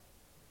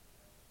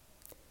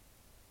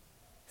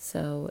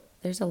So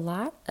there's a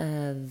lot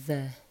of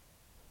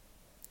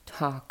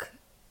talk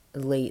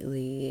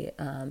lately,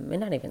 and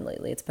not even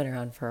lately, it's been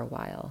around for a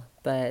while,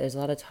 but there's a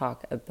lot of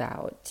talk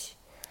about,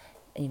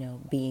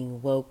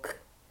 being woke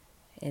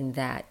in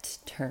that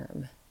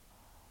term.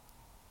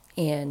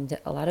 And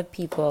a lot of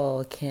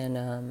people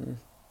can,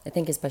 I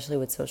think, especially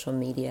with social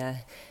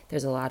media,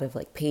 there's a lot of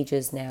like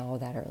pages now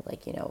that are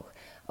like,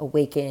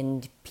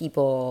 awakened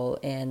people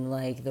and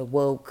like the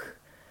woke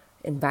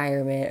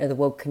environment or the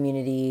woke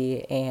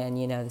community and,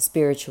 the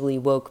spiritually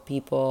woke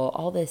people,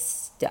 all this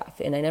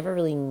stuff. And I never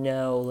really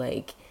know,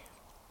 like,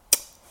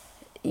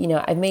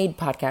 I've made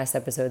podcast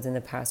episodes in the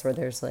past where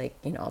there's like,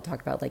 I'll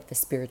talk about like the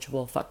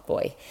spiritual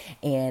fuckboy.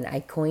 And I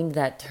coined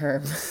that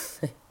term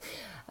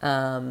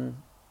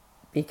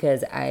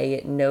because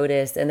I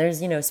noticed, and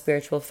there's,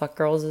 spiritual fuck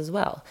girls as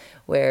well,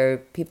 where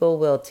people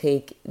will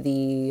take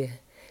the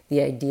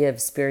idea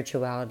of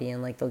spirituality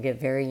and like they'll get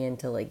very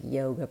into like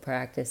yoga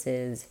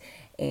practices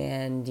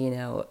and,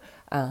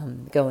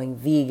 going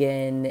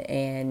vegan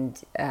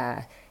and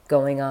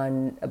going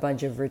on a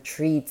bunch of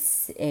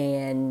retreats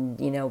and,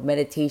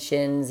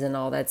 meditations and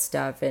all that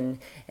stuff and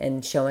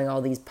showing all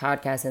these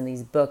podcasts and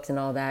these books and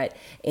all that.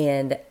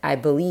 And I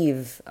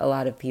believe a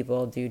lot of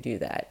people do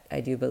that.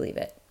 I do believe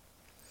it.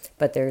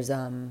 But there's,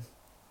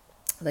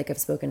 like I've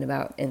spoken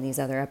about in these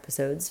other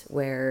episodes,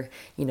 where,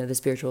 the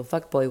spiritual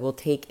fuckboy will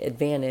take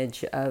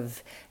advantage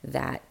of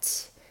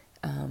that,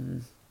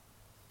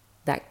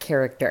 that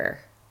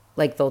character.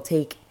 Like they'll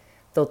take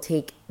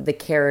the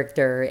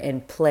character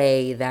and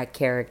play that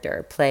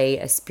character, play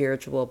a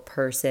spiritual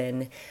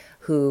person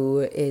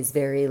who is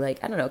very like,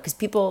 I don't know, because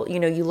people,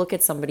 you look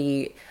at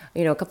somebody,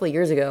 a couple of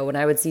years ago when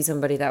I would see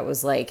somebody that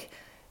was like,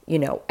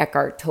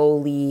 Eckhart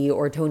Tolle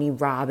or Tony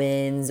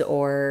Robbins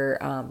or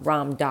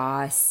Ram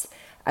Dass,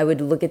 I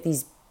would look at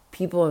these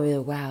people and be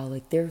like, wow,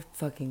 like they're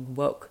fucking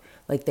woke.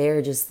 Like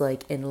they're just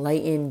like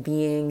enlightened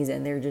beings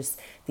and they're just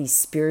these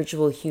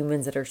spiritual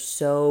humans that are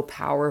so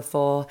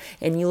powerful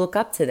and you look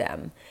up to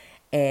them.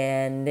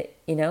 And,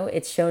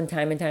 it's shown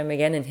time and time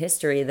again in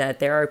history that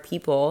there are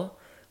people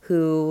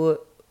who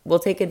will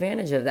take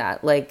advantage of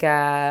that. Like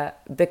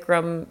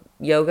Bikram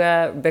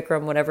Yoga,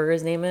 Bikram, whatever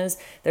his name is,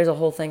 there's a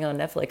whole thing on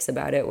Netflix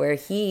about it where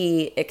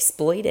he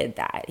exploited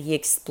that. He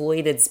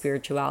exploited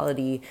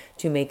spirituality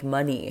to make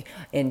money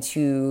and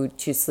to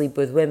sleep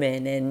with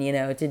women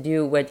and, to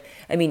do what,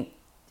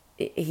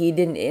 he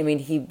didn't,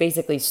 he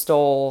basically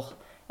stole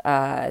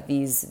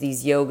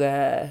these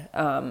yoga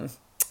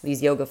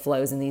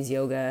flows and these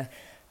yoga,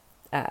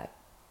 what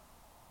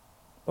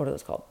are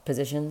those called?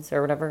 Positions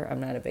or whatever. I'm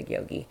not a big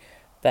yogi,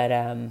 but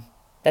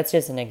that's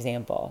just an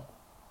example.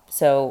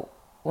 So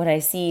when I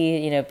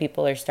see,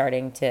 people are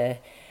starting to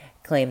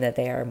claim that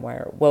they are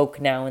more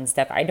woke now and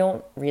stuff, I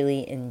don't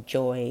really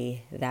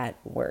enjoy that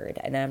word.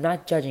 And I'm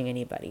not judging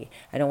anybody.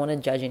 I don't want to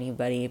judge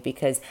anybody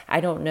because I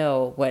don't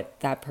know what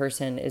that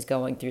person is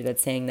going through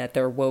that's saying that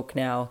they're woke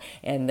now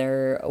and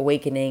they're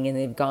awakening and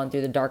they've gone through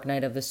the dark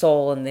night of the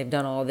soul and they've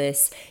done all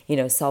this,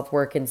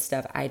 self-work and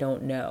stuff. I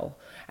don't know.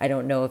 I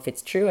don't know if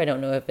it's true. I don't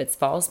know if it's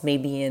false.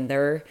 Maybe in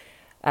their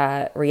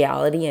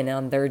reality and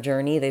on their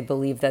journey, they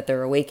believe that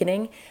they're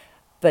awakening.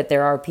 But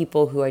there are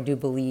people who I do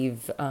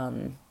believe,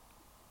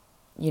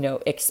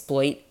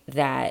 exploit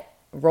that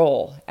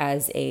role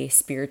as a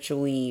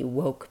spiritually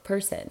woke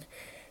person.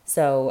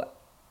 So,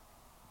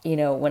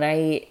 when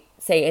I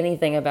say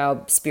anything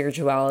about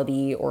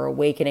spirituality or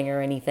awakening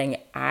or anything,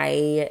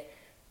 I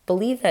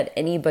believe that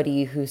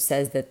anybody who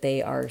says that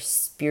they are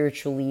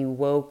spiritually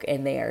woke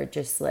and they are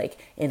just like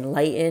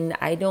enlightened,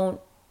 I don't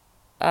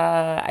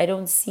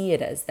see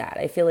it as that.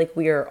 I feel like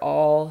we are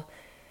all,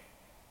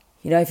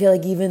 I feel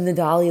like even the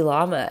Dalai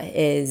Lama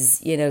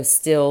is,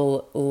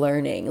 still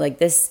learning. Like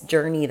this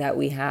journey that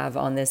we have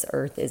on this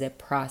earth is a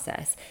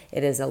process.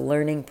 It is a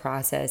learning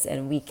process.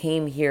 And we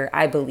came here,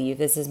 I believe,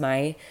 this is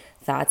my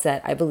thoughts,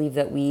 that I believe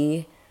that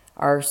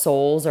our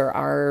souls or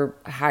our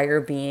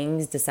higher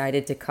beings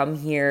decided to come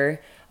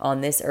here on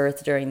this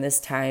earth during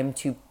this time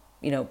to,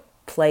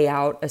 play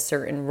out a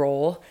certain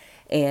role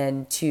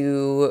and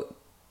to,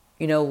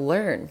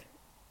 learn.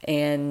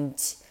 And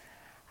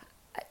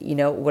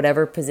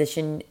whatever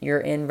position you're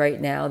in right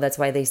now, that's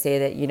why they say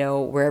that,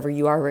 wherever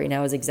you are right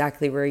now is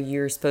exactly where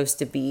you're supposed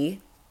to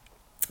be,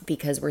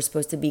 because we're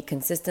supposed to be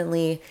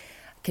continuously,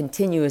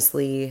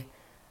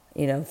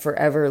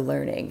 forever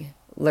learning,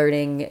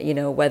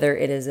 whether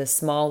it is a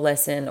small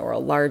lesson or a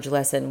large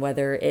lesson,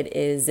 whether it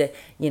is,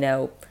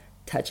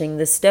 touching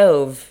the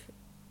stove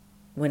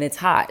when it's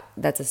hot,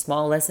 that's a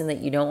small lesson that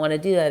you don't want to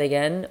do that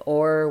again,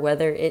 or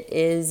whether it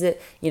is,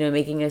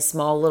 making a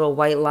small little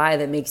white lie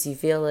that makes you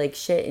feel like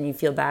shit and you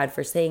feel bad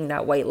for saying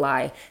that white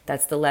lie,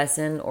 that's the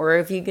lesson. Or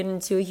if you get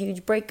into a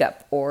huge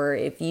breakup, or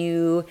if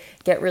you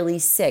get really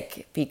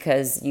sick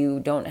because you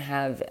don't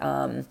have,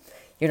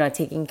 you're not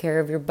taking care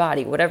of your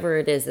body, whatever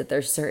it is, that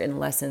there's certain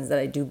lessons that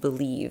I do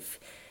believe,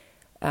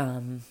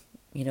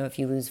 if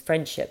you lose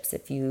friendships,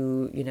 if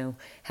you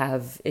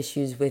have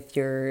issues with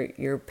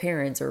your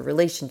parents or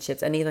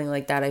relationships, anything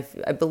like that,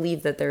 I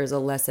believe that there's a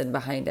lesson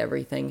behind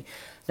everything,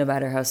 no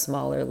matter how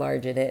small or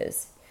large it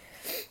is.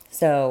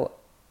 So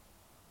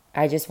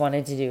I just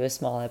wanted to do a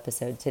small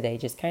episode today,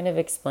 just kind of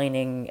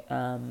explaining,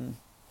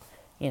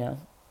 you know,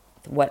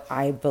 what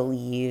I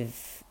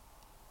believe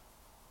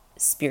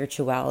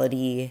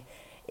spirituality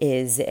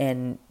is.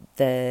 And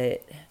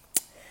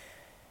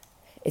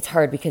it's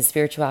hard because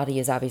spirituality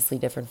is obviously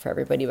different for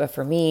everybody. But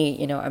for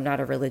me, I'm not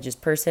a religious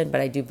person,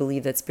 but I do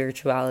believe that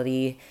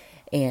spirituality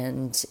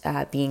and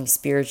being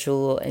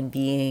spiritual and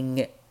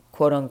being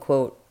quote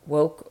unquote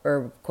woke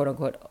or quote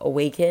unquote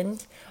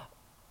awakened,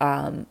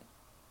 I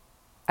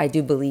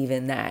do believe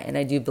in that. And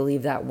I do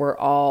believe that we're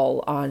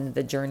all on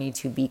the journey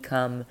to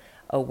become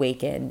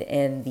awakened,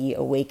 and the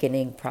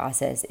awakening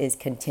process is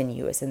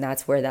continuous. And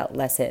that's where that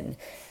lesson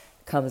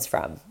comes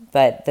from.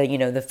 But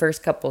the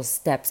first couple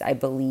steps, I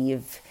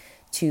believe,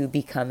 to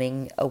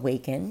becoming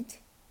awakened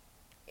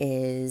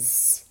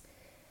is,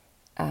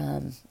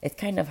 it's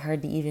kind of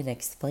hard to even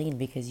explain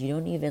because you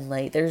don't even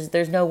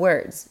there's no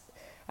words.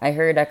 I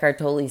heard Eckhart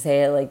Tolle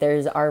say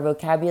it our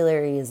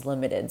vocabulary is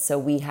limited. So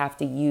we have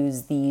to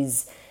use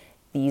these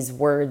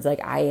words like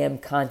I am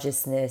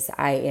consciousness,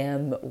 I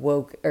am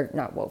woke, or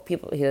not woke,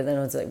 people here that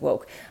knows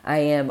woke, I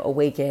am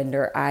awakened,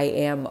 or I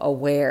am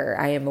aware,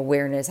 I am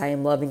awareness, I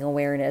am loving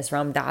awareness.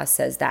 Ram Dass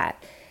says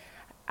that.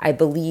 I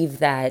believe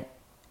that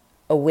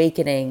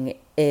awakening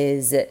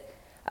is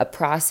a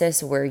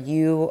process where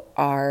you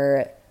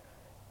are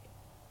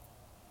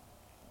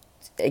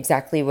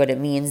exactly what it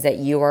means, that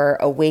you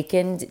are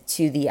awakened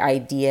to the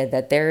idea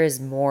that there is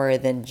more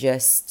than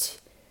just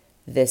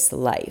this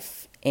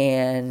life.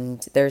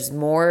 And there's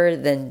more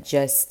than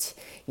just,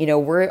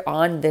 we're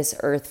on this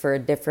earth for a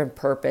different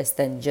purpose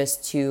than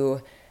just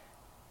to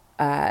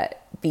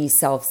be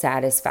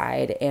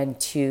self-satisfied and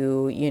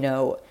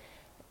to,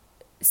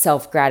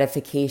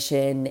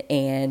 self-gratification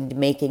and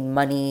making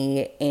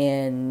money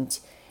and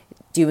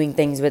doing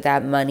things with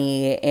that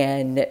money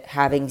and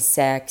having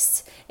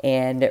sex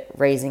and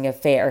raising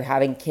or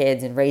having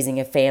kids and raising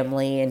a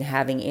family and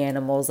having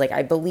animals.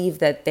 I believe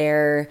that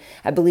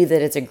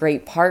it's a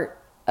great part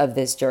of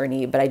this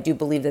journey, but I do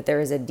believe that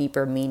there is a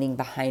deeper meaning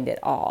behind it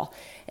all.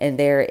 And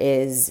there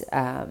is,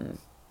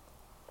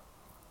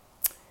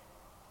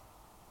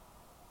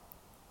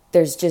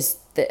 there's just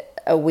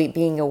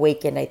being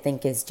awakened, I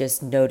think, is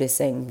just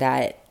noticing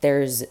that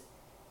there's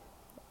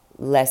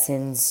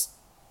lessons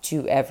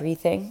to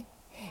everything,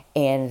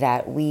 and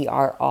that we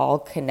are all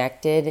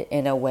connected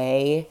in a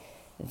way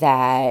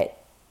that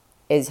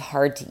is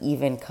hard to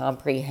even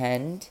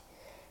comprehend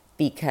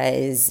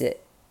because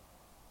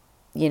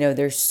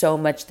there's so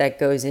much that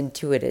goes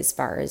into it as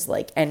far as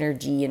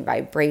energy and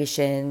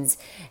vibrations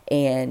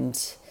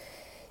and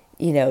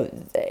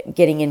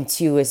getting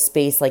into a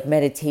space like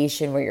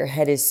meditation where your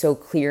head is so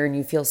clear and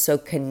you feel so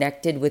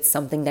connected with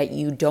something that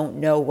you don't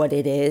know what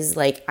it is.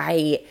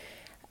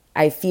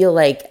 I feel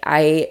like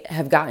I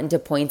have gotten to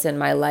points in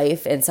my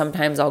life, and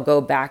sometimes I'll go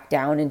back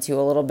down into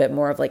a little bit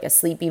more of a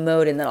sleepy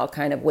mode, and then I'll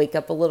kind of wake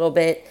up a little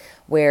bit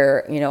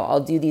where,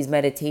 I'll do these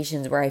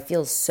meditations where I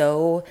feel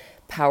so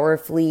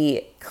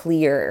powerfully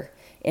clear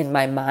in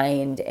my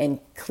mind and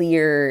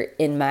clear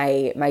in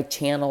my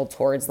channel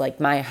towards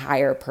my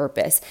higher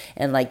purpose.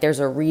 And there's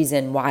a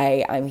reason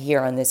why I'm here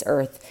on this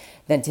earth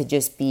than to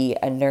just be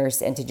a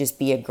nurse and to just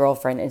be a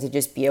girlfriend and to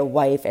just be a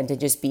wife and to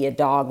just be a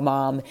dog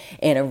mom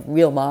and a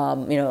real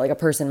mom, a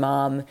person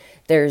mom.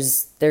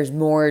 There's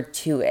more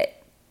to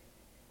it.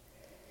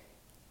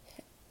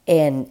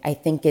 And I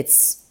think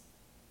it's,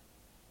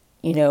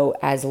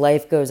 as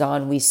life goes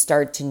on, we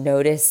start to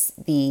notice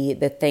the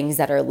things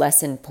that are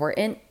less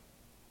important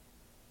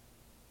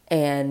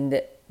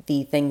and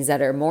the things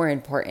that are more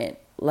important,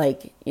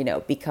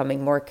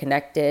 becoming more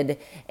connected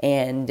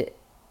and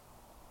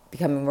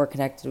becoming more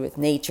connected with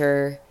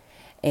nature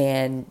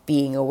and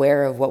being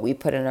aware of what we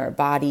put in our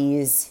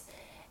bodies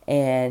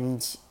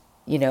and,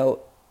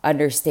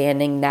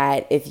 understanding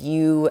that if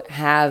you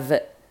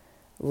have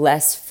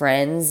less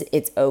friends,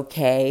 it's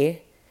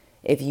okay.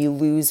 If you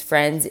lose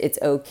friends, it's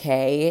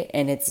okay.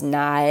 And it's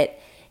not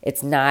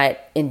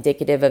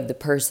indicative of the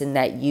person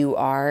that you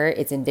are.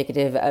 It's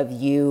indicative of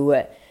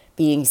you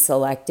being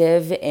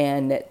selective,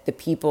 and the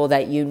people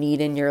that you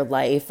need in your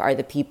life are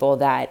the people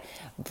that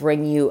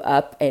bring you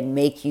up and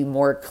make you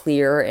more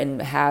clear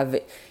and have,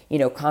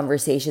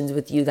 conversations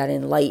with you that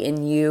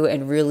enlighten you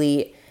and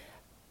really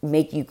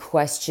make you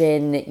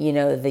question,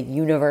 the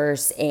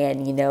universe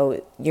and,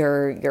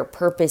 your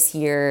purpose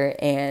here.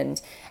 And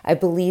I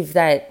believe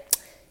that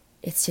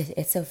it's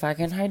so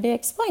fucking hard to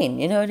explain.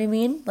 You know what I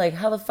mean?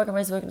 How the fuck am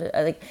I supposed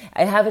to,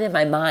 I have it in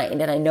my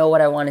mind and I know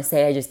what I want to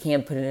say. I just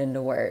can't put it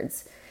into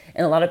words.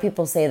 And a lot of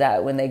people say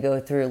that when they go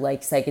through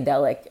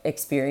psychedelic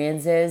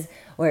experiences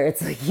where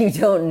it's you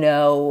don't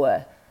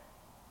know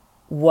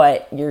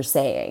what you're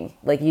saying.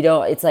 You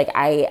don't, it's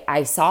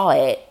I saw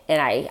it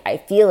and I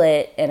feel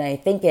it and I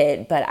think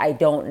it, but I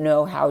don't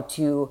know how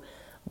to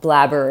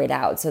blabber it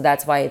out. So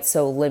that's why it's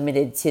so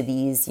limited to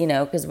these,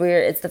 because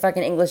it's the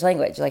fucking English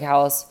language.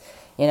 How else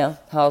am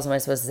I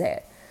supposed to say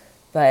it?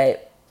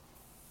 But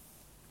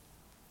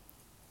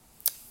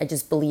I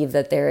just believe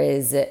that there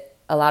is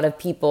a lot of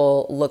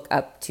people look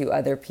up to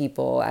other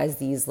people as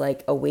these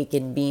like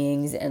awakened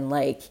beings, and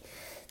like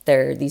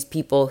they're these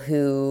people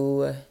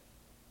who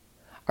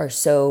are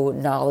so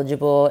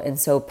knowledgeable and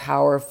so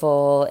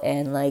powerful,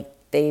 and like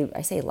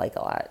I say like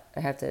a lot.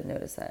 I have to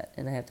notice that,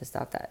 and I have to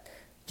stop that.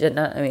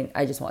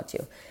 I just want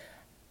to.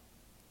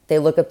 They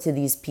look up to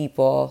these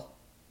people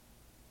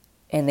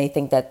and they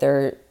think that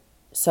they're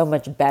so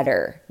much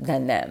better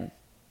than them.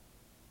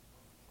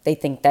 They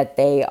think that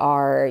they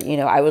are,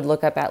 I would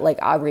look up at like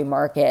Aubrey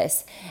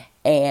Marcus,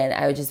 and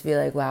I would just be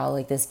like, wow,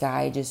 like this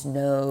guy just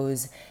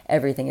knows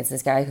everything. It's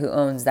this guy who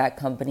owns that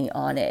company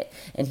On It.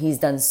 And he's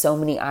done so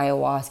many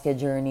ayahuasca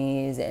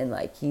journeys, and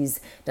like he's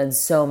done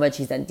so much.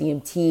 He's done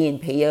DMT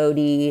and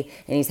peyote,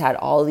 and he's had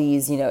all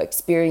these,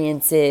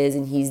 experiences,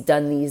 and he's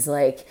done these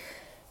like,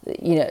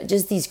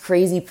 just these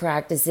crazy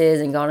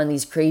practices and gone on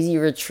these crazy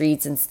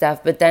retreats and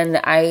stuff. But then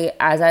I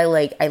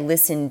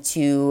listen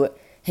to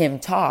him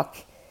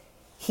talk,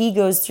 he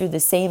goes through the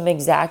same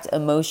exact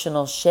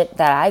emotional shit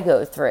that I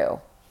go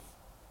through.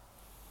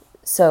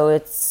 So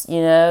it's,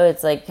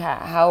 it's like,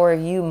 how are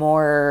you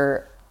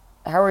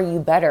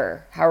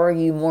better? How are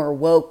you more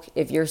woke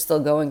if you're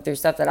still going through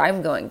stuff that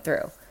I'm going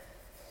through?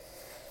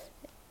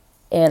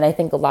 And I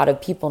think a lot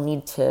of people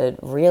need to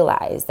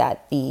realize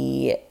that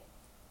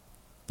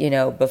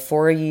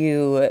before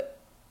you,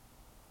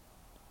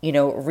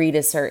 read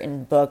a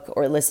certain book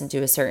or listen to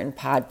a certain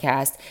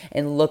podcast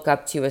and look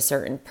up to a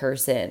certain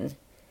person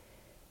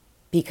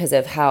because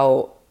of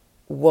how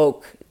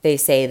woke they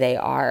say they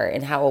are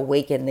and how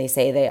awakened they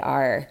say they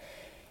are,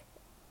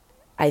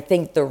 I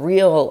think the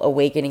real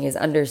awakening is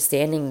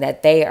understanding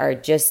that they are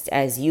just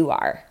as you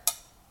are.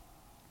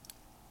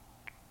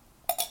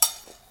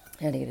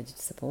 I had to get a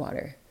sip of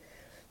water.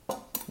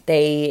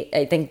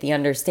 I think the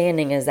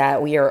understanding is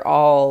that we are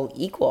all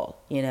equal,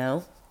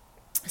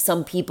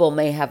 Some people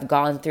may have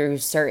gone through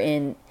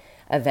certain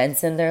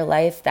events in their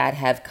life that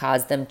have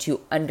caused them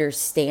to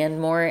understand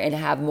more and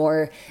have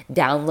more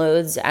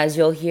downloads, as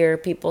you'll hear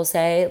people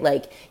say.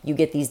 Like, you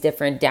get these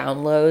different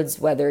downloads,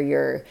 whether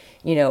you're,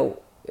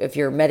 if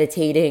you're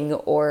meditating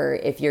or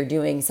if you're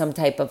doing some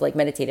type of like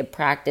meditative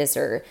practice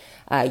or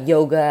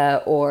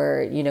yoga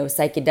or,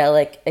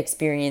 psychedelic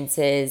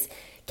experiences,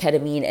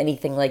 ketamine,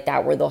 anything like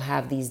that, where they'll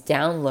have these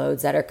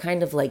downloads that are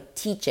kind of like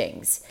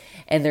teachings.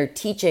 And they're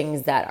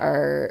teachings that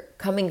are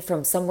coming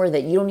from somewhere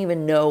that you don't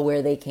even know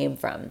where they came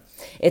from.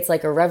 It's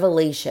like a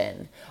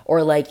revelation,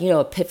 or like,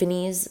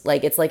 epiphanies.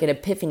 Like, it's like an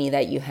epiphany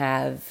that you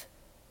have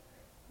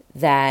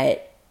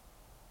that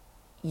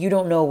you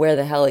don't know where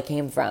the hell it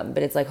came from.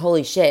 But it's like,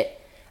 holy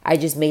shit, I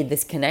just made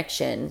this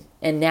connection.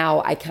 And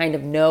now I kind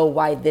of know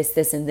why this,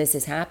 and this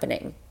is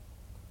happening.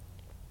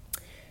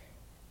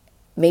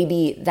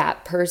 Maybe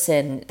that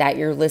person that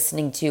you're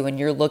listening to and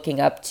you're looking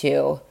up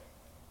to,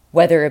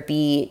 whether it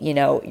be,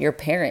 your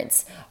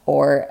parents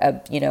or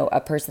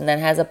a person that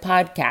has a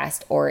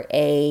podcast or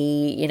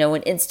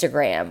an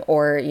Instagram,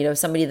 or,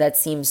 somebody that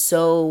seems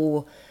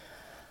so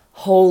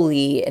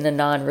holy in a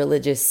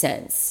non-religious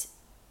sense,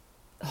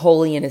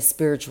 holy in a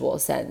spiritual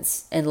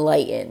sense,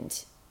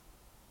 enlightened.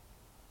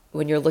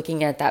 When you're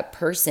looking at that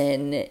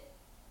person,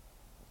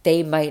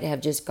 they might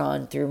have just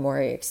gone through more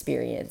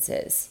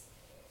experiences.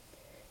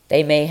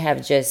 They may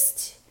have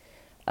just,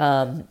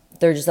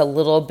 they're just a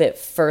little bit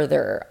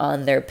further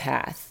on their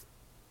path,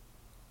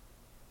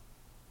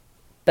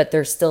 but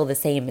they're still the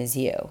same as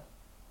you.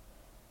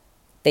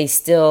 They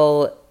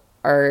still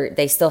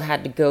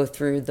had to go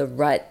through the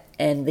rut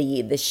and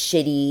the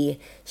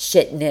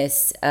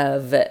shitness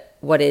of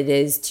what it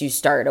is to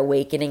start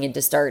awakening and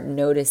to start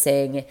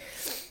noticing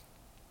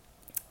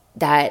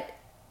that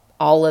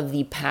all of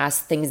the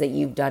past things that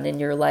you've done in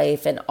your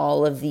life and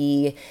all of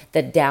the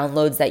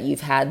downloads that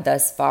you've had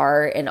thus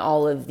far and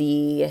all of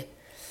the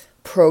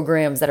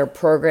programs that are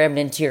programmed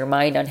into your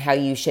mind on how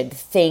you should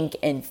think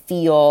and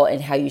feel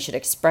and how you should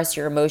express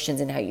your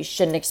emotions and how you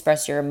shouldn't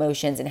express your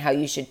emotions and how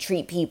you should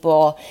treat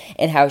people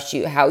and how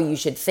you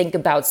should think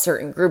about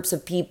certain groups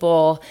of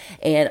people,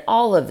 and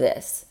all of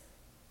this.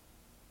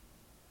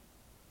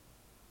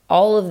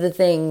 All of the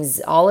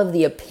things, all of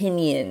the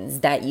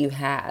opinions that you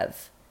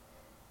have.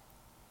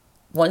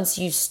 Once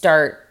you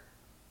start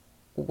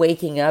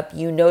waking up,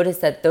 you notice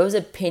that those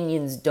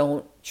opinions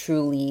don't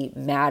truly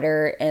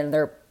matter, and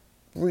they're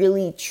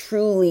really,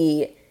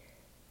 truly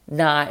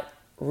not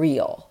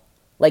real.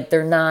 Like,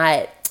 they're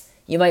not,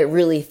 you might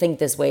really think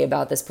this way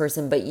about this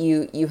person, but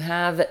you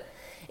have,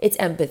 it's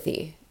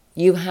empathy.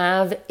 You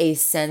have a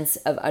sense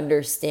of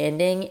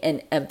understanding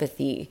and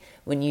empathy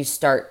when you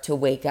start to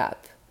wake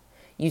up.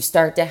 You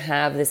start to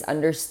have this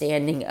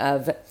understanding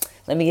of,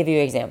 let me give you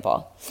an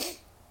example.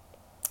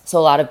 So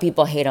a lot of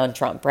people hate on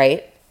Trump,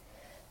 right?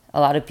 A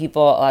lot of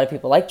people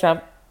like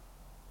Trump.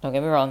 Don't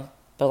get me wrong,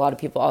 but a lot of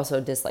people also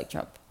dislike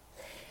Trump.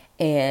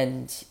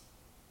 And,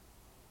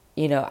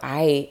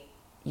 I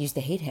used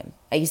to hate him.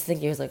 I used to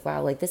think he was like,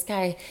 wow, like this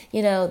guy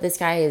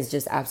is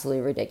just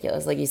absolutely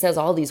ridiculous. Like, he says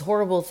all these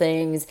horrible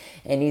things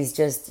and he's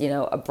just,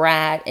 a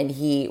brat, and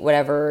he,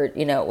 whatever.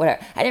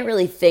 I didn't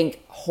really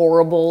think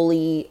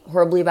horribly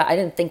about, I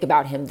didn't think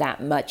about him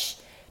that much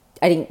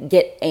I didn't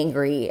get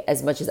angry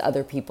as much as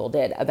other people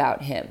did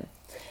about him.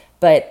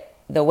 But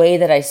the way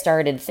that I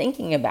started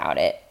thinking about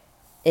it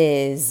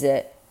is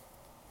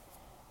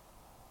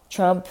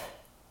Trump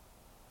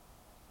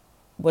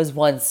was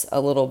once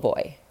a little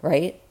boy,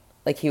 right?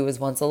 Like he was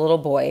once a little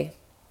boy,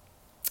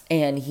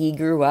 and he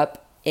grew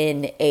up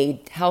in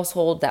a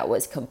household that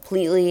was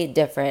completely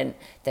different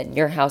than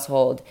your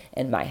household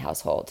and my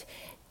household.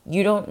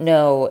 You don't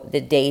know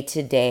the day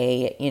to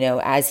day,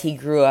 as he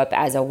grew up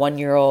as a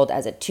 1-year-old,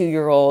 as a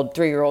 2-year-old,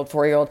 3-year-old,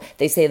 4-year-old.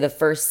 They say the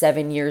first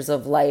 7 years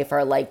of life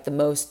are like the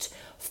most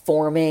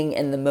forming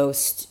and the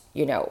most,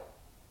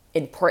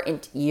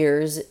 important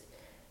years.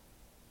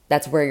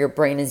 That's where your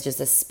brain is just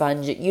a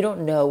sponge. You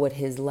don't know what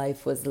his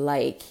life was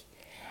like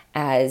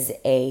as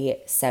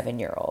a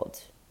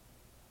 7-year-old.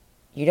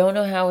 You don't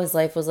know how his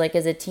life was like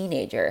as a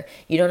teenager.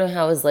 You don't know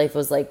how his life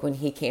was like when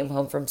he came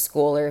home from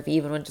school, or if he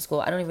even went to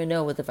school. I don't even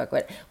know what the fuck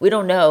went. We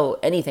don't know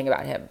anything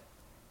about him.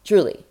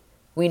 Truly.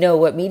 We know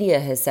what media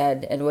has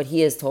said and what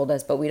he has told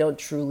us, but we don't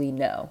truly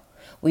know.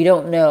 We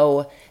don't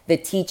know the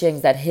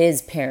teachings that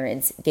his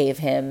parents gave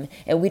him,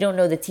 and we don't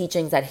know the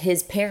teachings that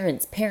his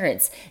parents'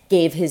 parents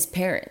gave his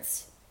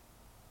parents.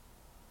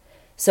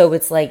 So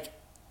it's like,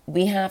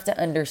 we have to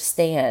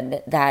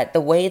understand that the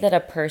way that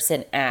a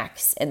person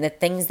acts and the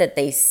things that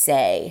they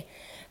say,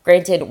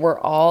 granted,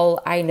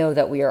 I know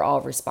that we are all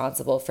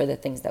responsible for the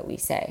things that we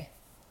say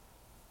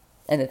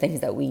and the things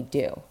that we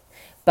do.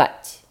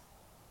 But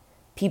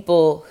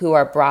people who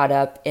are brought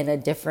up in a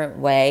different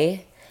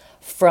way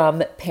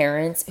from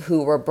parents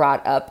who were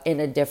brought up in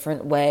a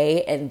different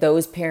way, and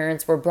those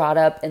parents were brought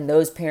up and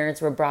those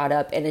parents were brought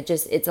up, and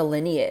it's a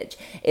lineage.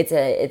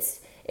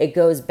 It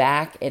goes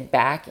back and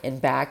back and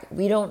back.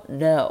 We don't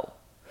know.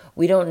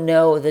 We don't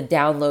know the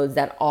downloads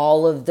that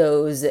all of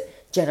those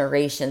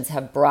generations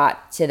have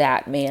brought to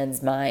that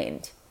man's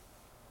mind.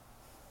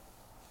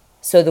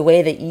 So the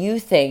way that you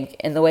think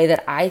and the way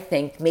that I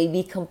think may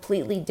be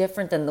completely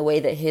different than the way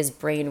that his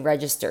brain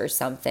registers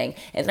something.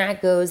 And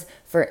that goes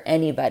for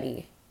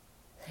anybody.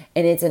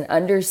 And it's an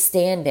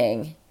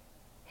understanding.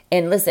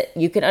 And listen,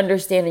 you can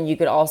understand and you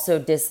could also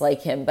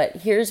dislike him. But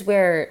here's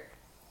where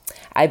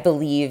I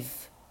believe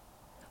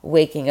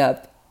waking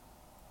up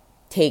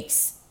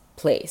takes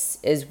place,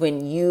 is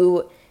when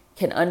you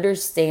can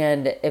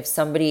understand if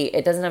somebody,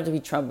 it doesn't have to be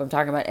Trump, I'm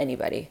talking about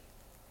anybody,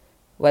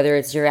 whether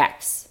it's your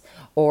ex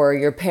or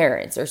your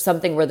parents or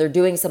something where they're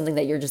doing something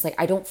that you're just like,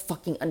 I don't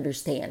fucking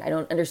understand. I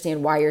don't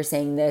understand why you're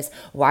saying this,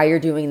 why you're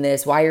doing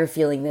this, why you're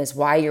feeling this,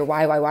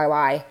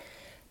 why.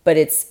 But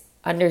it's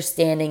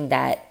understanding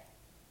that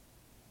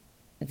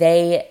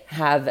they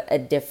have a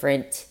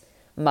different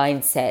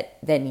mindset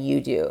than you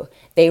do.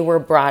 They were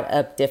brought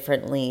up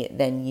differently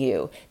than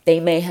you. They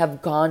may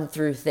have gone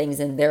through things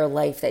in their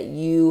life that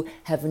you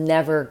have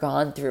never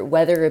gone through,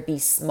 whether it be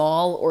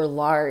small or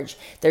large.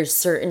 There's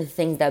certain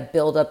things that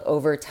build up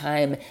over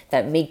time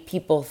that make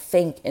people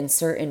think in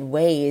certain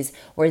ways,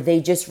 or they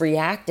just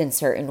react in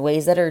certain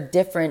ways that are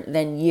different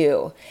than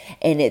you.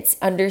 And it's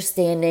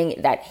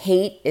understanding that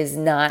hate is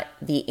not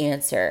the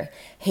answer.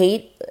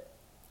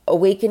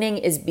 Awakening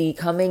is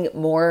becoming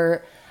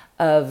more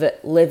of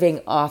living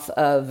off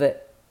of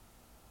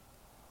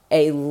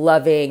a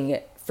loving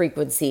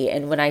frequency.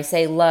 And when I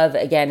say love,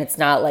 again, it's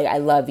not like I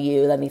love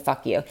you, let me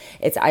fuck you.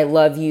 It's I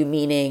love you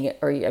meaning,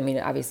 or I mean,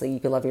 obviously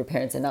you could love your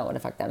parents and not want to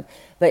fuck them,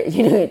 but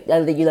you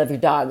love your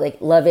dog, like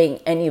loving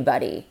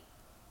anybody.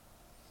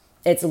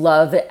 It's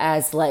love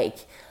as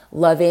like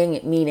loving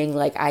meaning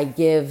like I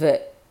give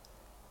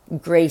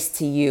grace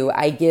to you,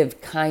 I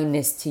give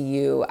kindness to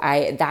you,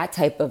 that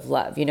type of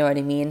love, you know what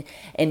I mean?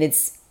 And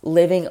it's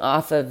living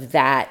off of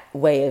that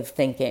way of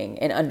thinking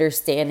and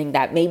understanding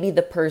that maybe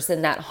the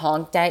person that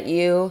honked at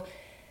you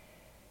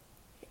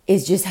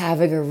is just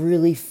having a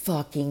really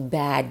fucking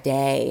bad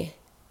day.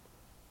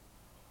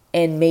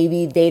 And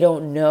maybe they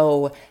don't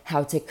know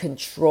how to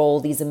control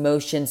these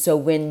emotions. So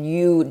when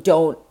you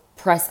don't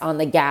press on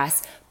the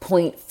gas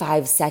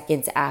 0.5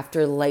 seconds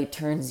after the light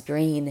turns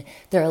green,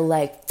 they're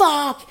like,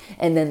 fuck!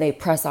 And then they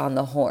press on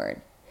the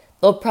horn.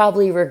 They'll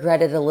probably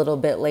regret it a little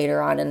bit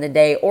later on in the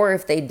day. Or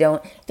if they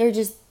don't,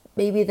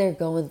 maybe they're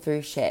going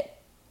through shit.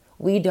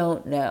 We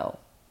don't know.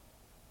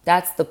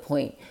 That's the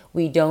point.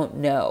 We don't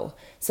know.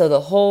 So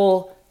the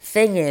whole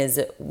thing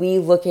is we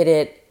look at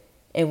it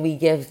and we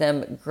give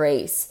them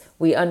grace.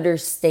 We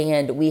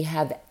understand. We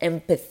have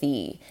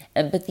empathy.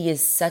 Empathy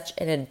is such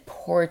an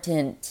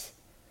important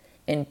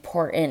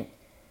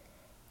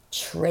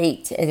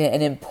trait,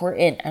 an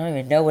important, I don't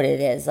even know what it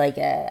is, like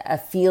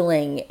a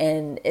feeling.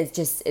 And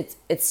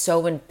it's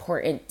so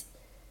important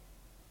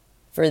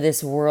for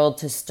this world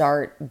to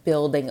start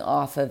building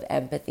off of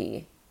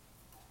empathy.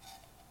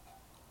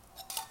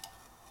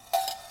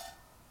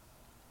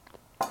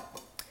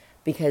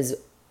 Because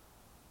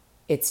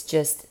it's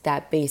just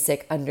that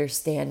basic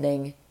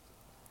understanding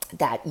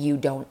that you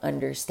don't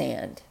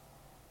understand.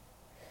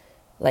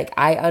 Like,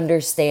 I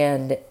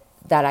understand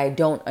that I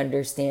don't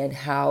understand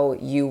how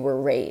you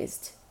were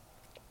raised.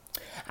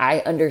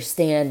 I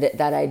understand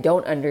that I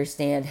don't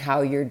understand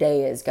how your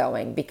day is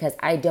going because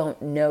I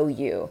don't know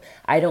you.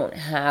 I don't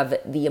have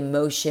the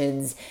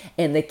emotions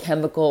and the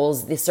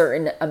chemicals, the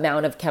certain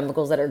amount of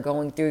chemicals that are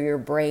going through your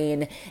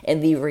brain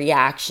and the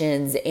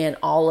reactions and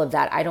all of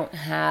that.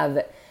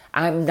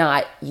 I'm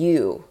not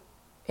you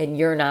and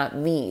you're not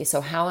me.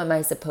 So how am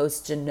I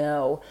supposed to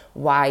know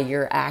why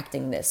you're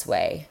acting this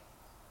way?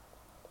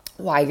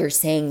 Why you're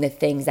saying the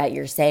things that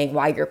you're saying,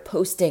 why you're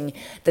posting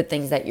the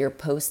things that you're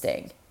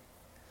posting?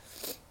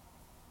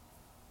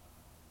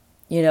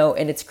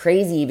 And it's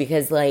crazy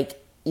because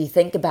like you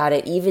think about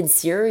it, even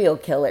serial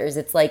killers,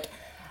 it's like,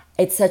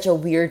 it's such a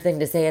weird thing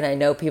to say. And I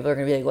know people are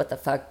going to be like, what the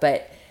fuck?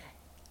 But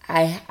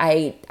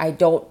I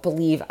don't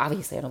believe,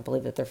 obviously I don't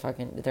believe that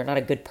they're not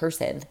a good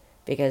person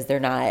because they're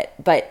not,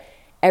 but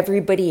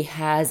everybody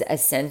has a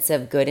sense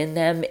of good in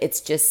them.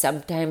 It's just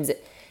sometimes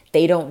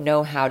they don't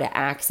know how to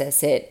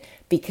access it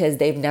because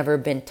they've never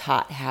been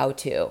taught how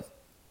to.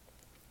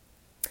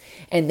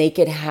 And they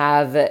could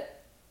have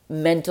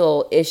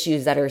mental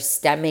issues that are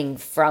stemming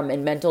from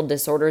and mental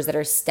disorders that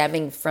are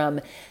stemming from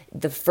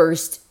the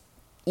first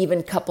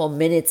even couple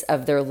minutes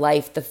of their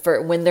life,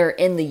 when they're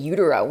in the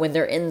utero, when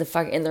they're in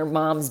their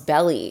mom's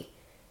belly,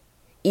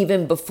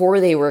 even before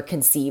they were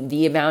conceived,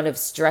 the amount of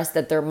stress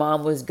that their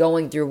mom was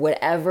going through,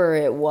 whatever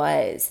it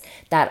was,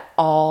 that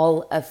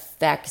all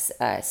affects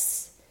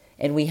us.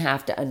 And we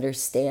have to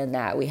understand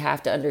that. We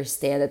have to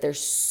understand that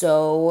there's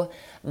so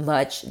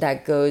much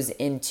that goes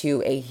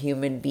into a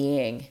human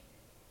being.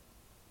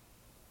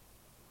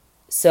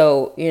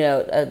 So,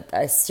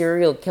 a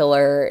serial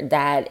killer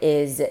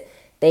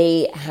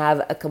they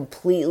have a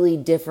completely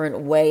different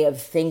way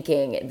of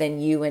thinking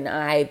than you and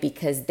I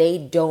because they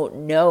don't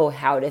know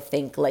how to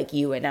think like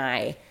you and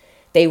I.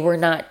 They were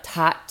not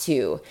taught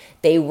to.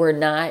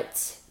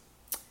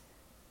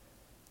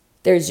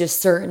 There's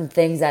just certain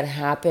things that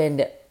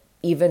happened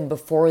even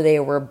before they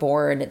were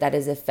born that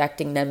is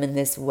affecting them in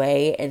this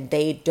way, and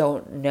they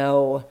don't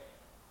know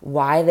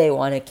why they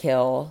want to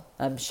kill,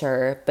 I'm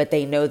sure, but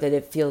they know that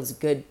it feels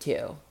good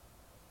to.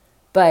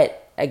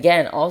 But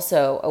again,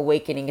 also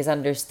awakening is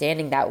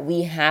understanding that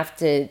we have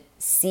to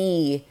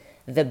see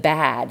the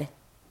bad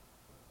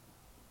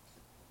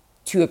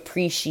to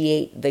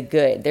appreciate the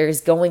good. There's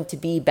going to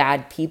be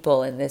bad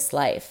people in this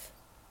life.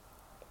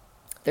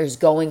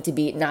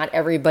 Not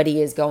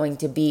everybody is going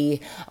to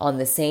be on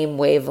the same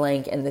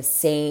wavelength and the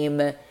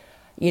same,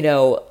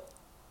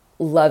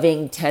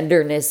 loving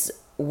tenderness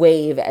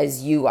wave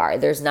as you are.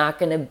 There's not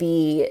going to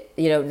be,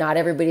 not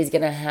everybody's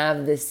going to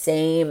have the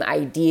same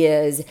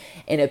ideas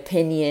and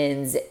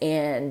opinions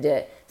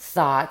and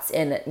thoughts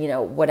and,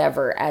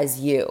 whatever as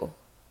you.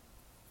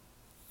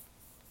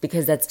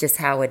 Because that's just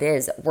how it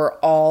is. We're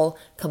all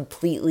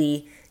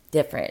completely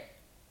different.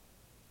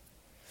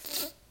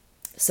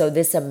 So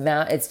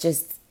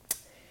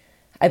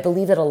I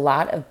believe that a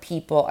lot of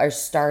people are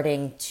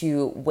starting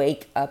to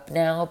wake up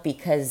now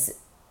because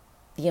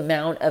the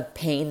amount of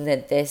pain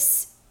that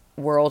this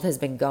world has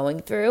been going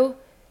through,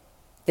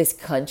 this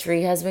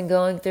country has been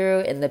going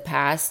through in the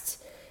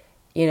past,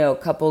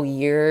 couple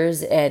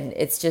years. And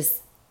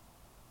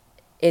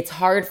it's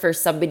hard for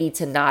somebody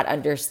to not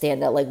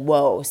understand that, like,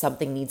 whoa,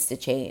 something needs to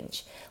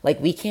change. Like,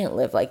 we can't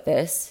live like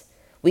this.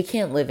 We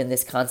can't live in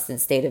this constant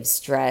state of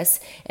stress.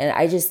 And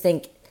I just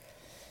think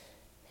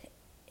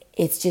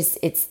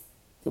it's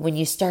when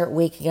you start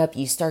waking up,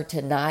 you start to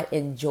not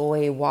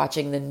enjoy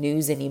watching the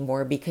news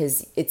anymore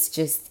because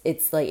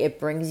it's like it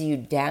brings you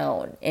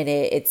down, and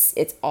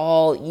it's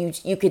all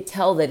you could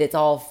tell that it's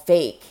all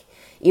fake,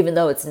 even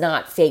though it's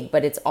not fake,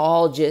 but it's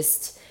all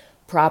just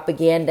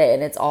propaganda,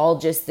 and it's all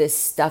just this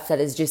stuff that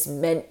is just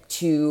meant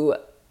to,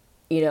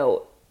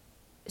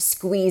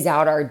 squeeze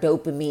out our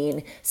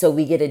dopamine so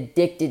we get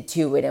addicted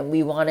to it and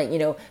we want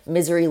to,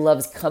 misery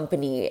loves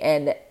company,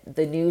 and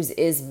the news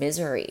is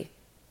misery.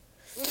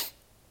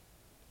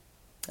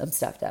 I'm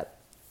stuffed up.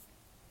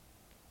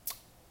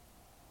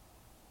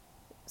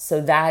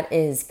 So that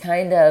is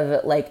kind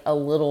of like a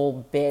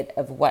little bit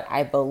of what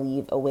I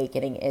believe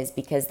awakening is,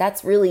 because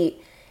that's really,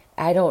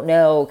 I don't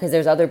know, because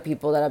there's other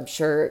people that I'm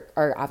sure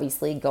are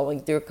obviously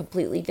going through a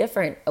completely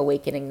different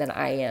awakening than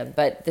I am.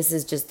 But this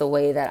is just the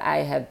way that I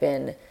have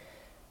been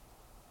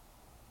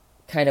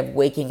kind of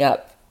waking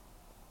up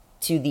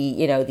to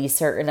these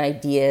certain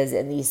ideas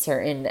and these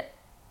certain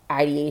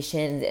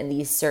ideations and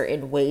these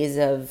certain ways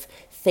of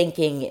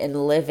thinking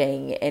and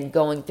living and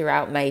going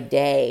throughout my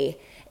day.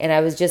 And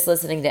I was just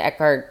listening to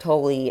Eckhart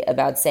Tolle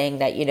about saying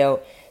that,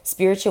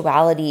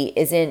 spirituality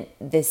isn't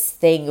this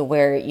thing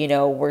where,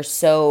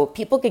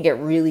 people could get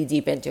really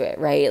deep into it,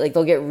 right? Like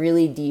they'll get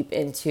really deep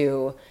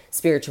into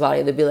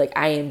spirituality. They'll be like,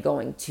 I am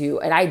going to,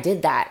 and I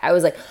did that. I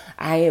was like,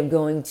 I am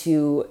going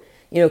to,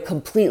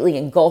 completely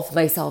engulf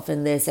myself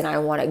in this. And I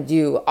want to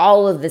do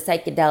all of the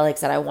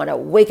psychedelics, and I want to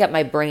wake up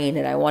my brain,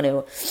 and I want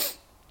to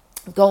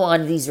go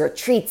on these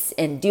retreats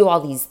and do all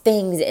these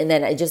things. And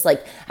then I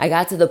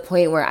got to the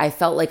point where I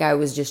felt like I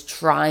was just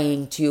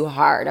trying too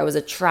hard. I was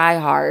a try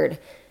hard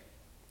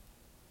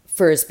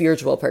for a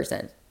spiritual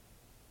person.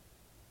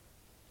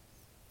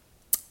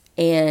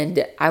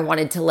 And I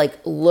wanted to like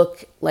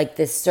look like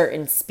this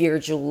certain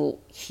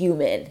spiritual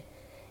human,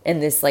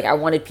 and this, like, I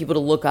wanted people to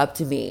look up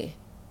to me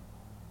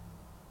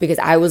because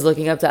I was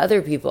looking up to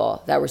other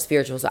people that were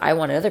spiritual. So I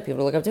wanted other people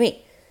to look up to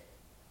me.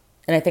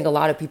 And I think a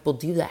lot of people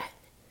do that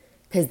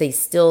because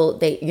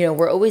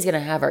we're always going to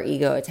have our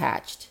ego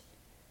attached.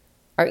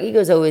 Our ego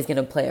is always going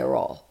to play a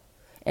role.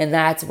 And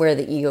that's where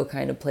the ego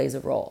kind of plays a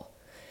role.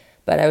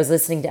 But I was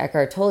listening to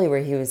Eckhart Tolle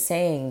where he was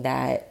saying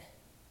that,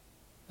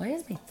 why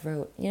is my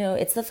throat,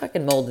 it's the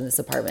fucking mold in this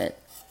apartment.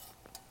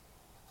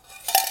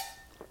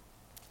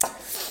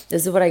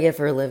 This is what I get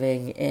for a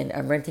living, and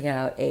I'm renting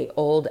out a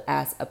old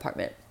ass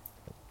apartment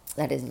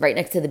that is right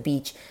next to the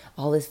beach.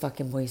 All this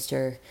fucking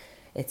moisture.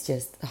 It's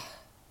just,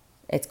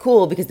 it's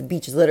cool because the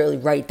beach is literally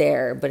right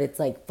there, but it's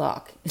like,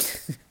 fuck.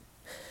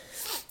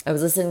 I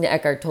was listening to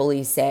Eckhart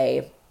Tolle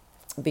say,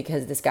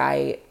 because this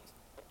guy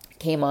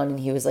came on and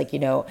he was like,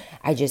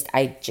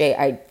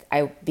 I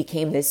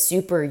became this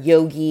super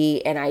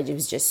yogi, and I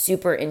was just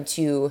super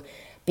into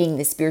being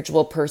the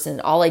spiritual person.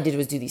 All I did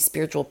was do these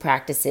spiritual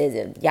practices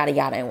and yada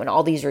yada, and went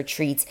all these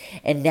retreats,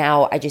 and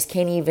now I just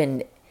can't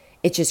even,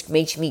 it just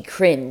makes me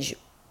cringe.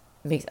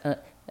 I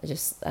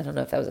don't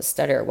know if that was a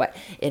stutter or what.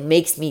 It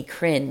makes me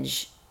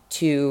cringe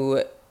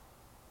to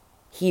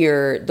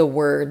hear the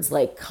words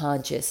like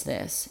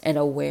consciousness and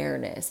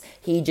awareness.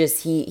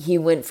 He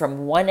went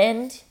from one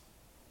end,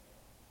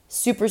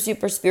 super,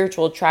 super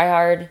spiritual, try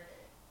hard,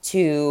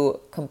 to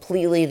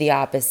completely the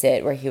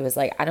opposite, where he was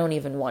like, I don't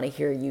even want to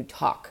hear you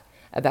talk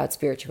about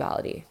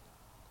spirituality.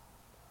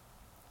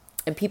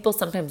 And people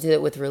sometimes do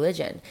it with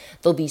religion.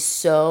 They'll be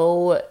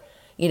so,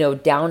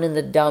 down in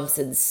the dumps,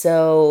 and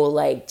so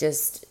like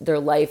just their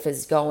life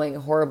is going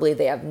horribly.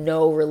 They have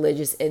no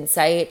religious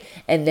insight,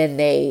 and then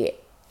they,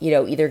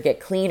 either get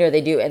clean or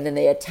they do, and then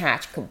they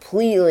attach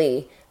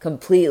completely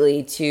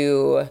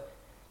to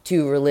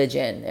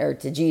religion or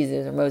to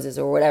Jesus or Moses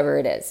or whatever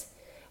it is,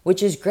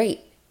 which is great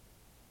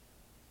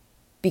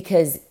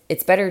because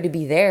it's better to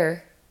be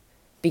there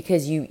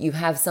because you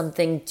have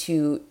something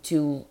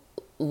to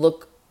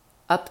look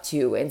up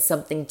to and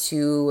something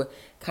to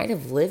kind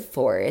of live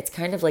for. It's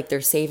kind of like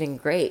their saving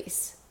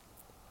grace.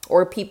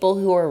 Or people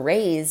who are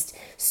raised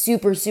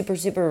super, super,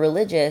 super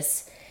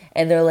religious,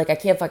 and they're like, I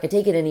can't fucking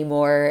take it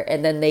anymore,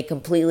 and then they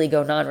completely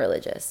go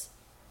non-religious.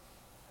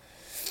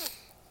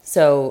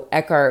 So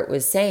Eckhart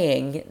was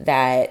saying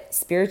that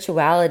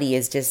spirituality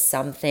is just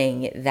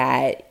something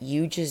that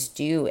you just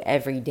do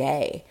every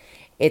day.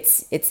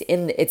 It's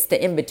the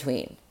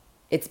in-between.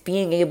 It's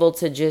being able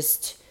to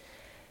just,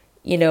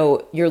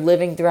 you're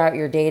living throughout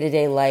your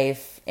day-to-day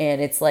life,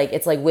 and it's like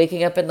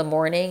waking up in the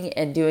morning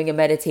and doing a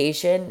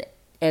meditation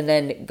and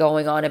then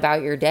going on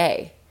about your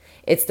day.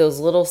 It's those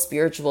little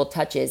spiritual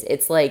touches.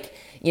 It's like,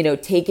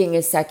 taking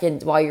a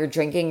second while you're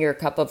drinking your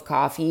cup of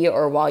coffee,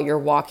 or while you're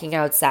walking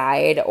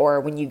outside, or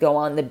when you go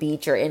on the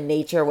beach or in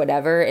nature,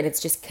 whatever. And it's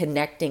just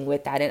connecting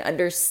with that and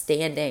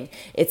understanding.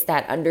 It's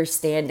that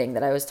understanding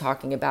that I was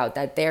talking about,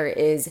 that there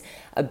is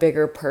a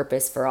bigger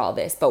purpose for all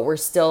this. But we're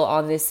still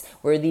on this,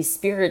 we're these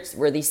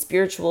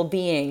spiritual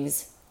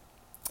beings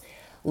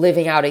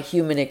living out a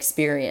human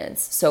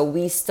experience. So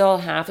we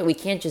still we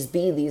can't just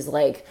be these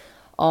like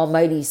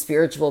almighty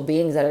spiritual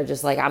beings that are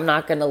just like, I'm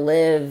not going to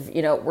live,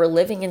 we're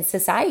living in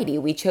society.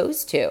 We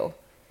chose to.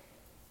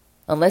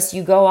 Unless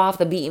you go off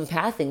the beaten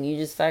path and you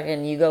just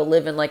you go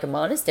live in like a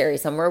monastery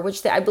somewhere,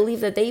 which I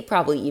believe that they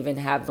probably even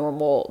have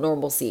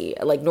normalcy,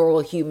 like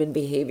normal human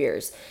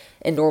behaviors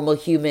and normal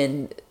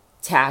human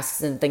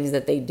tasks and things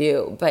that they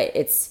do. But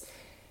it's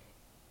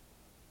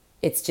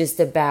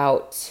just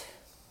about,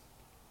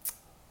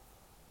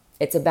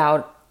 it's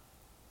about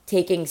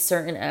taking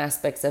certain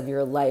aspects of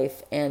your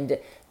life and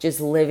just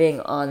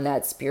living on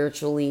that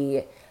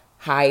spiritually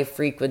high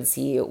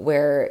frequency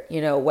where,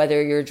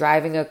 whether you're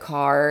driving a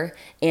car,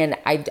 and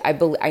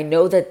I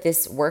know that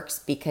this works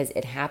because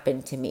it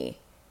happened to me.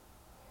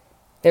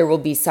 There will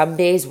be some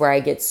days where I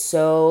get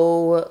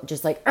so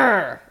just like,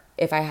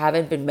 if I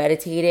haven't been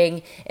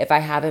meditating, if I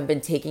haven't been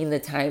taking the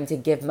time to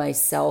give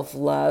myself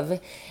love,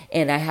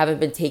 and I haven't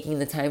been taking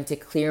the time to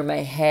clear my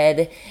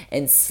head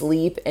and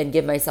sleep and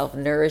give myself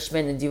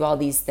nourishment and do all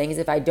these things,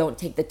 if I don't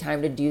take the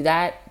time to do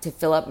that, to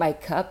fill up my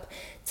cup,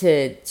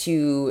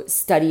 to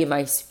study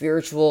my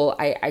spiritual,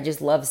 I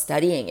just love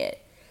studying it.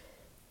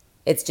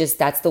 It's just,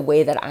 that's the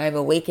way that I'm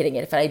awakening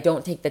it. If I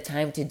don't take the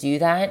time to do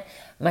that,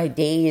 my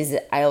days,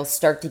 I'll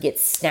start to get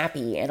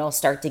snappy, and I'll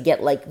start to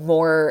get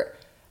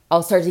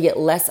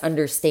less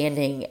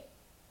understanding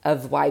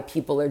of why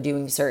people are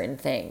doing certain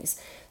things.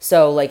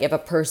 So like if a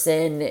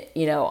person,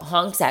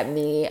 honks at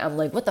me, I'm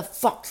like, what the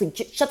fuck? Like,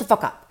 shut the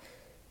fuck up.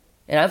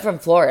 And I'm from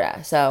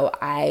Florida, so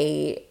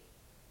I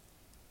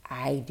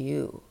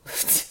do.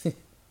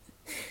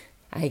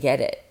 I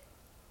get it.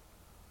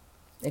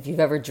 If you've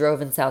ever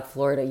drove in South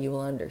Florida, you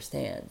will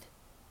understand.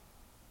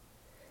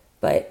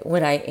 But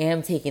when I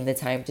am taking the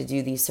time to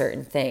do these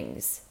certain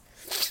things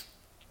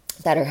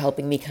that are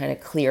helping me kind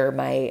of clear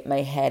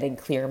my head and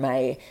clear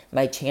my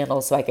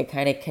channel, so I could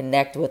kind of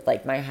connect with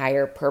like my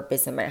higher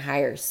purpose and my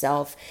higher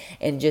self,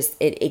 and just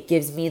it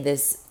gives me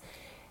this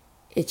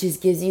it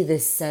just gives you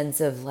this sense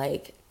of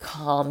like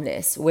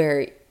calmness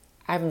where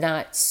I'm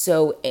not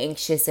so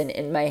anxious and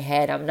in my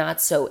head. I'm not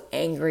so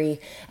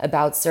angry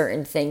about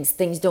certain things.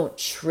 Things don't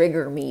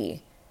trigger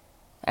me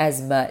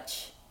as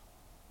much.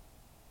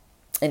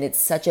 And it's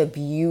such a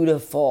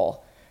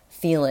beautiful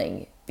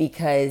feeling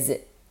because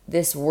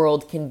this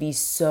world can be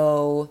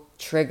so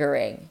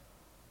triggering.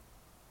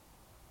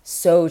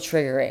 So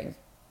triggering.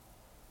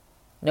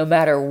 No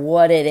matter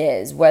what it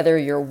is, whether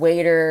your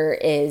waiter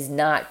is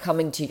not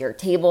coming to your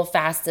table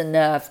fast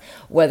enough,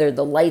 whether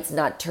the light's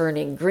not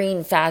turning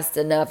green fast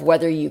enough,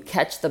 whether you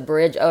catch the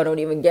bridge. Oh, don't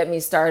even get me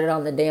started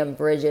on the damn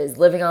bridges.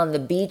 Living on the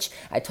beach,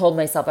 I told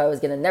myself I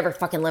was going to never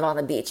fucking live on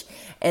the beach.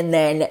 And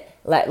then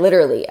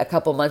literally a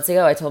couple months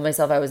ago, I told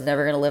myself I was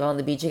never going to live on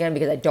the beach again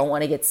because I don't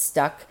want to get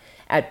stuck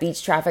at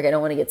beach traffic. I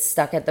don't want to get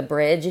stuck at the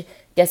bridge.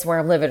 Guess where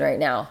I'm living right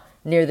now?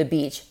 Near the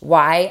beach.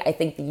 Why? I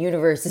think the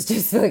universe is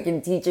just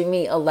fucking teaching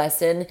me a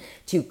lesson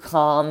to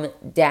calm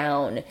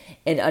down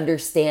and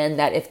understand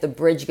that if the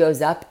bridge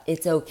goes up,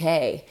 it's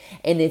okay.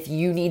 And if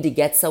you need to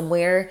get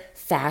somewhere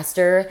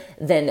faster,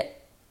 then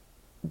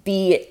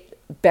be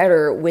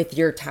better with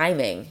your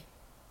timing.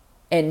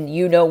 And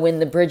you know when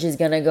the bridge is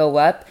going to go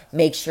up,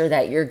 make sure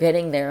that you're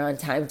getting there on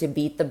time to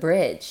beat the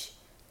bridge.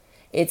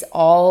 It's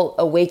all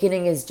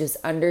awakening is just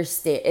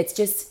understand.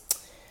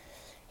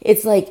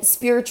 It's like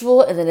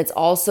spiritual, and then it's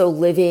also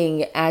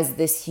living as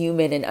this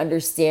human and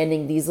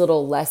understanding these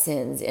little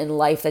lessons in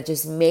life that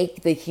just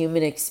make the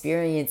human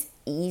experience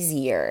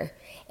easier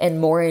and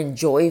more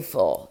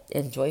enjoyable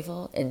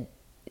and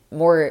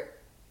more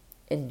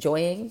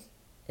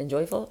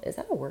enjoyable. Is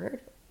that a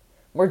word?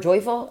 More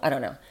joyful? I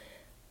don't know.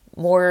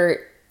 More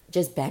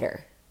just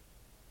better.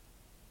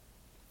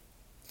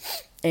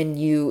 And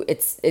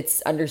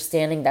it's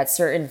understanding that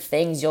certain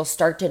things you'll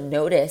start to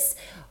notice.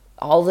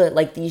 All the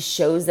like these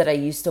shows that I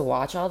used to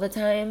watch all the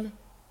time,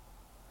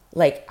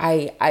 like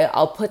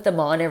I'll put them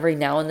on every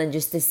now and then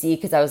just to see,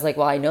 because I was like,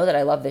 well, I know that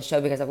I love this show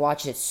because I've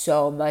watched it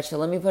so much, so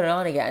let me put it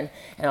on again.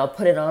 And I'll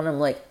put it on, I'm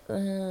like,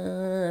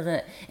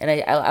 and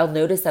I'll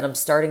notice that I'm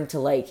starting to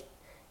like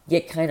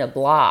get kind of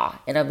blah,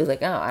 and I'll be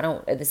like,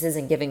 oh, this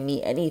isn't giving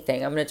me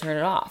anything, I'm gonna turn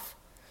it off.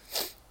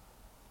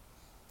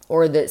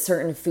 Or the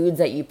certain foods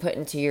that you put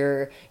into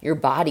your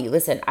body.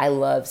 Listen, I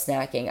love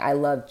snacking. I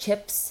love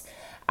chips.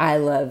 I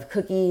love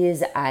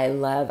cookies. I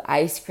love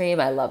ice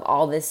cream. I love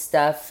all this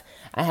stuff.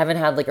 I haven't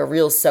had like a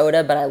real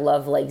soda, but I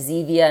love like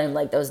Zevia and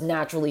like those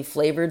naturally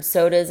flavored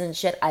sodas and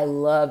shit. I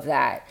love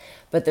that.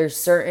 But there's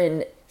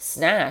certain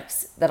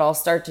snacks that I'll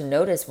start to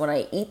notice when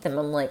I eat them.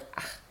 I'm like,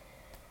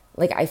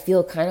 like I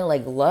feel kind of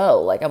like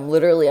low. Like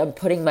I'm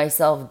putting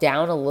myself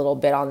down a little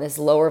bit on this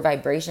lower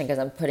vibration because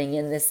I'm putting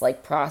in this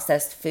like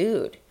processed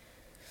food.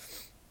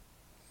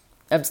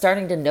 I'm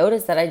starting to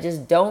notice that I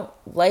just don't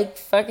like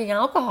fucking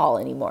alcohol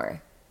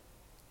anymore.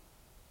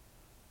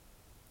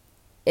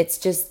 It's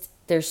just,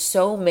 there's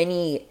so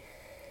many,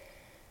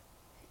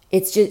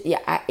 it's just,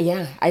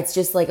 it's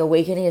just like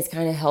awakening is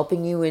kind of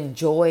helping you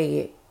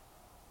enjoy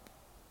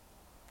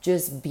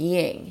just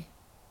being.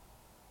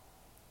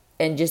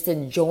 And just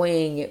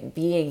enjoying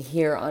being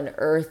here on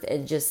earth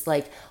and just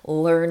like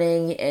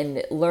learning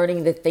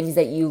the things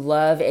that you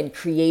love and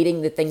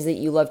creating the things that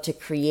you love to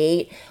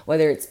create,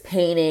 whether it's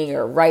painting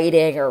or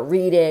writing or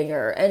reading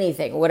or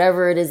anything,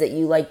 whatever it is that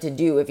you like to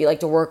do. If you like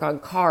to work on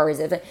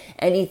cars, if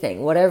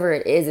anything, whatever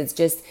it is,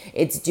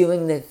 it's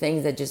doing the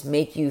things that just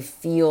make you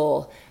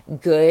feel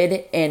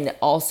good and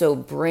also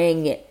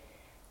bring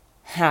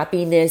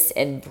happiness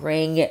and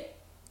bring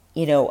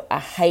a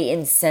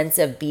heightened sense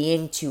of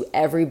being to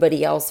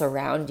everybody else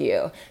around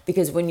you.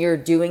 Because when you're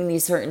doing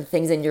these certain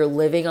things and you're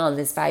living on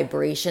this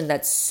vibration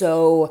that's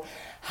so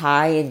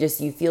high and just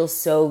you feel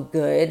so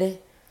good,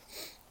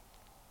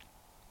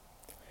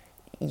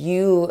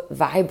 you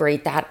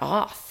vibrate that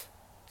off.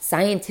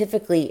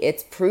 Scientifically,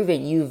 it's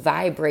proven you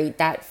vibrate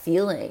that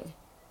feeling.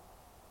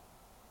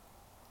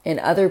 And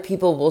other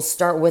people will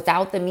start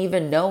without them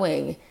even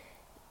knowing.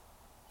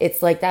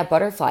 It's like that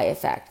butterfly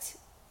effect.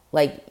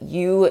 Like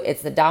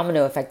it's the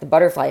domino effect, the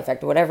butterfly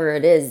effect, whatever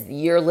it is.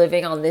 You're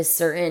living on this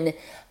certain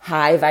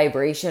high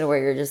vibration where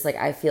you're just like,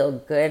 I feel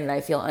good and I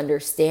feel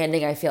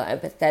understanding. I feel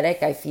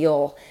empathetic. I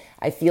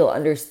feel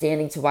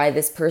understanding to why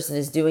this person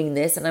is doing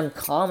this, and I'm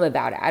calm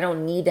about it. I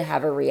don't need to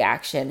have a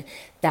reaction.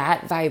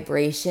 That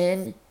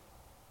vibration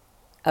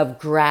of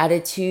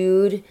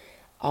gratitude,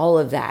 all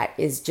of that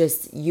is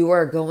just, you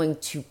are going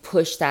to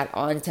push that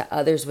on to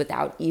others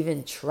without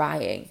even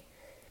trying.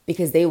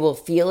 Because they will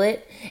feel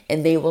it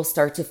and they will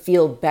start to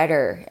feel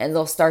better and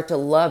they'll start to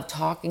love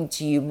talking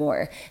to you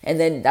more. And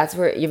then that's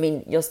where,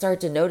 you'll start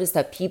to notice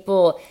that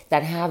people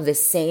that have the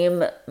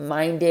same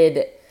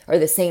minded or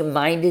the same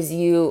mind as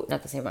you,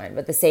 not the same mind,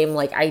 but the same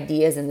like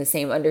ideas and the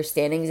same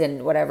understandings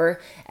and whatever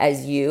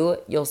as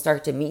you'll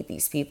start to meet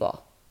these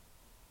people.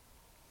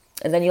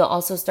 And then you'll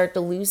also start to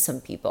lose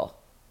some people.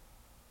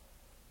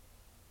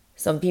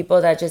 Some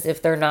people that just,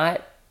 if they're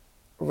not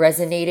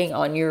resonating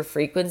on your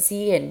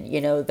frequency and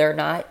they're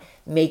not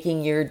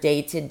making your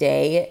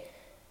day-to-day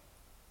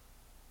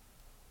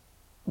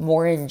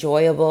more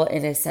enjoyable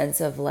in a sense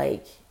of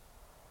like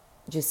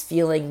just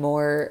feeling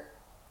more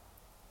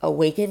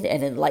awakened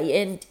and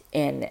enlightened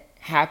and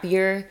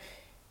happier.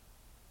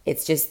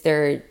 It's just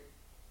they're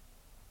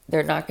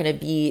not going to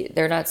be,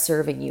 they're not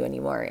serving you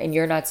anymore, and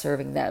you're not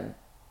serving them.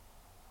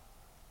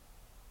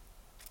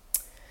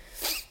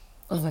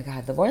 Oh my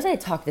God, the more that I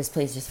talk, this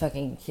place just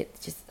fucking,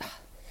 just,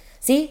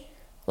 see?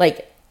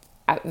 Like,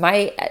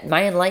 my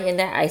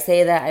enlightenment, I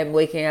say that I'm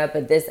waking up,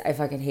 but this, I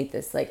fucking hate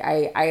this. Like,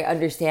 I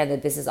understand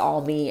that this is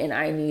all me, and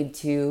I need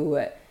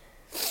to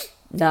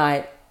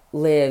not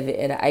live,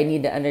 and I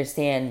need to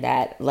understand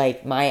that,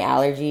 like, my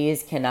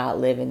allergies cannot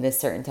live in this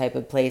certain type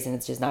of place, and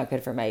it's just not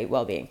good for my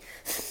well-being.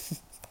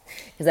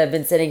 Because I've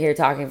been sitting here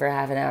talking for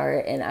half an hour,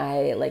 and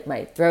I, like,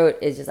 my throat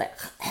is just like,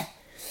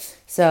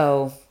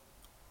 so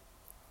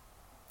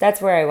that's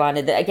where I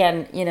wanted to,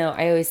 again, you know,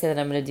 I always say that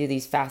I'm going to do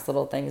these fast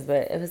little things,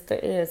 but it was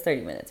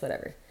 30 minutes,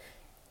 whatever.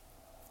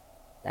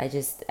 I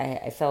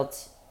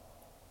felt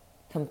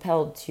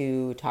compelled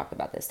to talk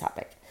about this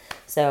topic.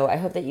 So I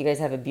hope that you guys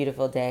have a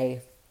beautiful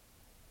day.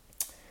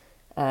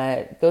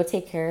 Go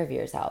take care of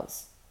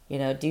yourselves. You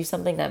know, do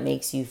something that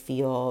makes you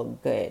feel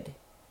good.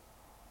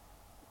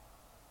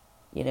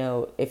 You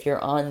know, if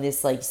you're on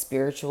this like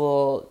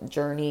spiritual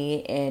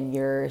journey and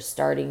you're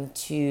starting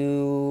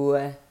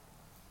to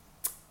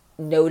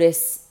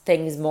notice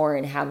things more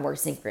and have more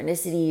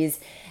synchronicities,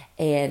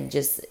 and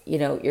just, you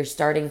know, you're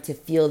starting to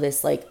feel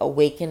this like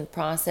awakened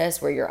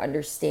process where you're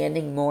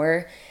understanding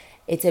more,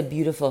 it's a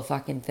beautiful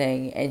fucking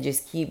thing, and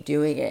just keep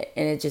doing it.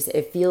 And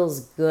it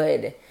feels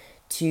good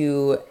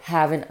to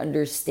have an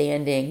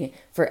understanding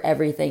for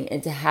everything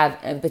and to have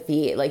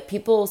empathy. Like,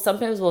 people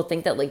sometimes will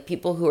think that like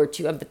people who are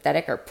too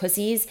empathetic are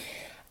pussies.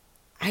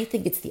 I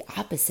think it's the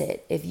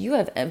opposite. If you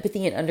have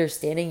empathy and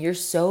understanding, you're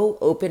so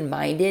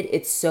open-minded.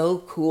 It's so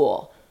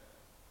cool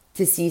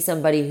to see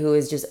somebody who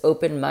is just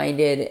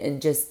open-minded and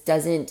just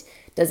doesn't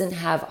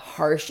have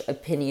harsh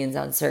opinions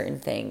on certain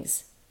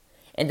things,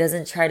 and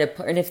doesn't try to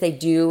put, and if they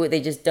do,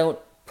 they just don't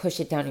push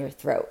it down your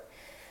throat.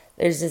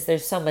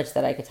 There's so much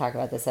that I could talk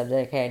about this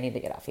subject. Okay, I need to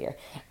get off here.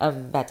 I'm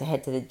about to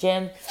head to the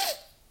gym.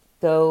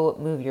 Go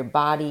move your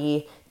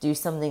body, do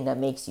something that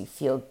makes you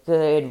feel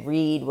good,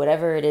 read,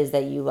 whatever it is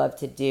that you love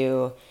to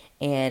do,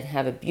 and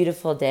have a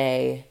beautiful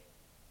day.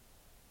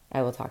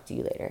 I will talk to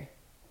you later.